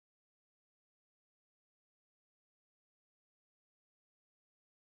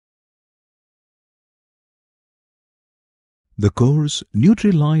The course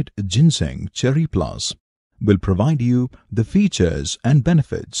NUTRILITE Ginseng Cherry Plus will provide you the features and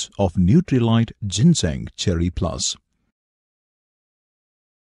benefits of NUTRILITE Ginseng Cherry Plus.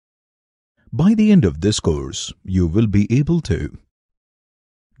 By the end of this course, you will be able to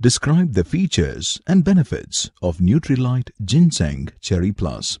describe the features and benefits of NUTRILITE Ginseng Cherry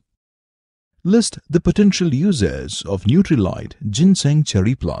Plus, list the potential uses of NUTRILITE Ginseng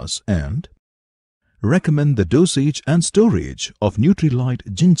Cherry Plus, and recommend the dosage and storage of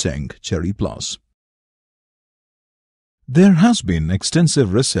NUTRILITE Ginseng Cherry Plus. There has been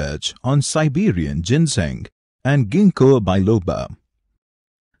extensive research on Siberian ginseng and Ginkgo biloba.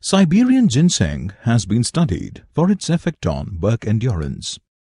 Siberian ginseng has been studied for its effect on work endurance.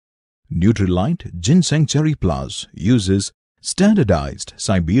 NUTRILITE Ginseng Cherry Plus uses standardized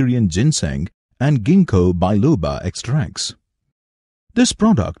Siberian ginseng and Ginkgo biloba extracts. This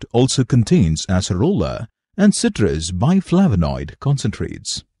product also contains Acerola and citrus bioflavonoid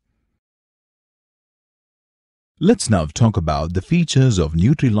concentrates. Let's now talk about the features of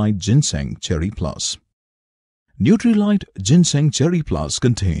NUTRILITE Ginseng Cherry Plus. NUTRILITE Ginseng Cherry Plus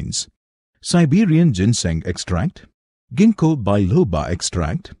contains Siberian ginseng extract, Ginkgo biloba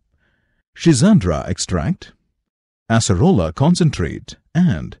extract, Schizandra extract, Acerola concentrate,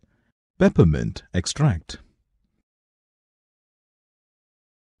 and Peppermint extract.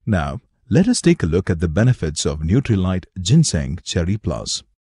 Now, let us take a look at the benefits of NUTRILITE Ginseng Cherry Plus.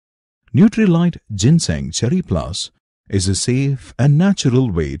 NUTRILITE Ginseng Cherry Plus is a safe and natural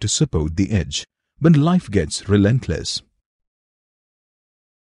way to support the edge when life gets relentless.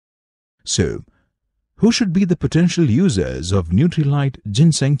 So, who should be the potential users of NUTRILITE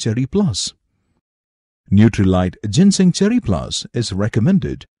Ginseng Cherry Plus? NUTRILITE Ginseng Cherry Plus is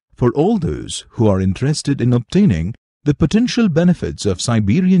recommended for all those who are interested in obtaining the potential benefits of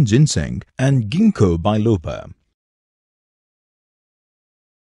Siberian ginseng and Ginkgo biloba.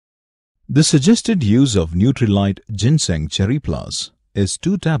 The suggested use of NUTRILITE Ginseng Cherry Plus is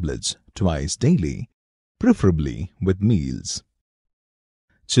 2 tablets twice daily, preferably with meals.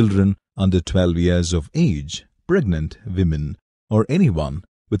 Children under 12 years of age, pregnant women, or anyone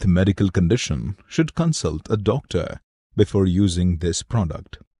with a medical condition should consult a doctor before using this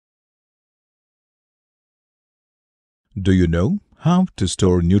product. Do you know how to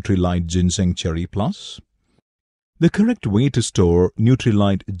store NUTRILITE Ginseng Cherry Plus? The correct way to store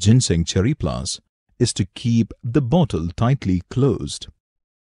NUTRILITE Ginseng Cherry Plus is to keep the bottle tightly closed.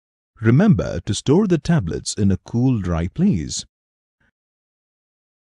 Remember to store the tablets in a cool, dry place